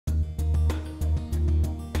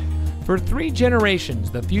For 3 generations,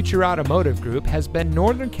 the Future Automotive Group has been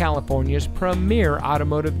Northern California's premier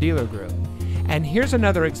automotive dealer group. And here's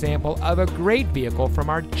another example of a great vehicle from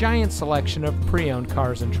our giant selection of pre-owned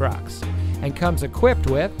cars and trucks. And comes equipped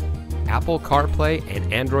with Apple CarPlay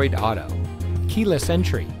and Android Auto, keyless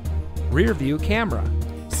entry, rear view camera,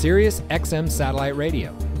 Sirius XM satellite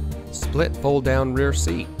radio, split fold-down rear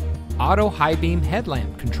seat, auto high beam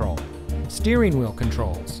headlamp control, steering wheel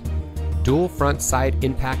controls, dual front side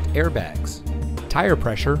impact airbags, tire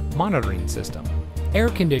pressure monitoring system, air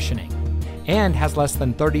conditioning, and has less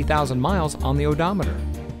than 30,000 miles on the odometer.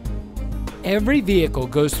 Every vehicle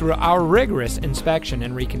goes through our rigorous inspection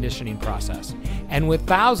and reconditioning process. And with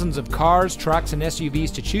thousands of cars, trucks, and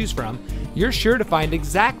SUVs to choose from, you're sure to find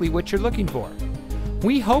exactly what you're looking for.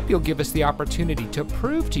 We hope you'll give us the opportunity to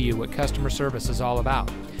prove to you what customer service is all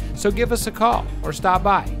about. So give us a call or stop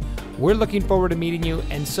by. We're looking forward to meeting you,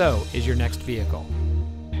 and so is your next vehicle.